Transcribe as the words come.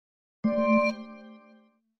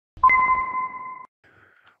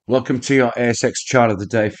Welcome to your ASX chart of the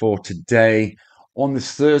day for today. On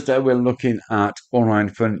this Thursday, we're looking at online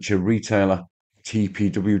furniture retailer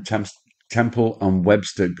TPW Temple and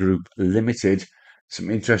Webster Group Ltd.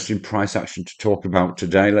 Some interesting price action to talk about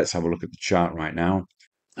today. Let's have a look at the chart right now.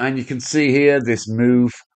 And you can see here this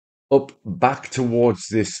move up back towards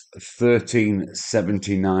this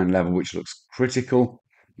 1379 level, which looks critical.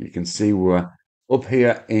 You can see we're up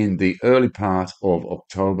here in the early part of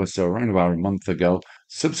October, so around about a month ago.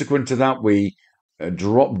 Subsequent to that, we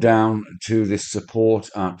dropped down to this support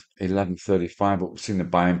at 1135, but we've seen the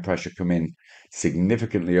buying pressure come in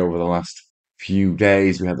significantly over the last few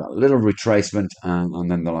days. We had that little retracement,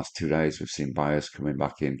 and then the last 2 days, we've seen buyers coming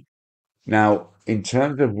back in. Now, in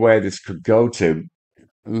terms of where this could go to,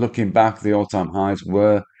 looking back, the all-time highs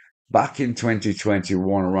were back in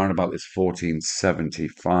 2021 around about this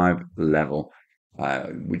 1475 level,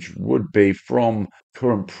 which would be from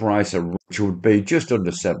current price, which would be just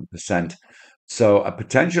under 7%. So a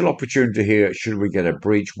potential opportunity here, should we get a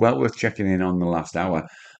breach, well worth checking in on the last hour.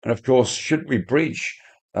 And of course, should we breach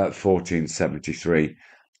 1473,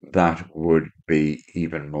 that would be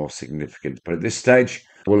even more significant. But at this stage,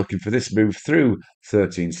 we're looking for this move through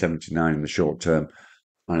 1379 in the short term.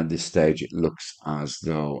 And at this stage, it looks as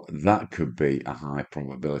though that could be a high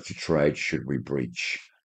probability trade should we breach.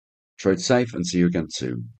 Trade safe and see you again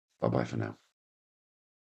soon. Bye bye for now.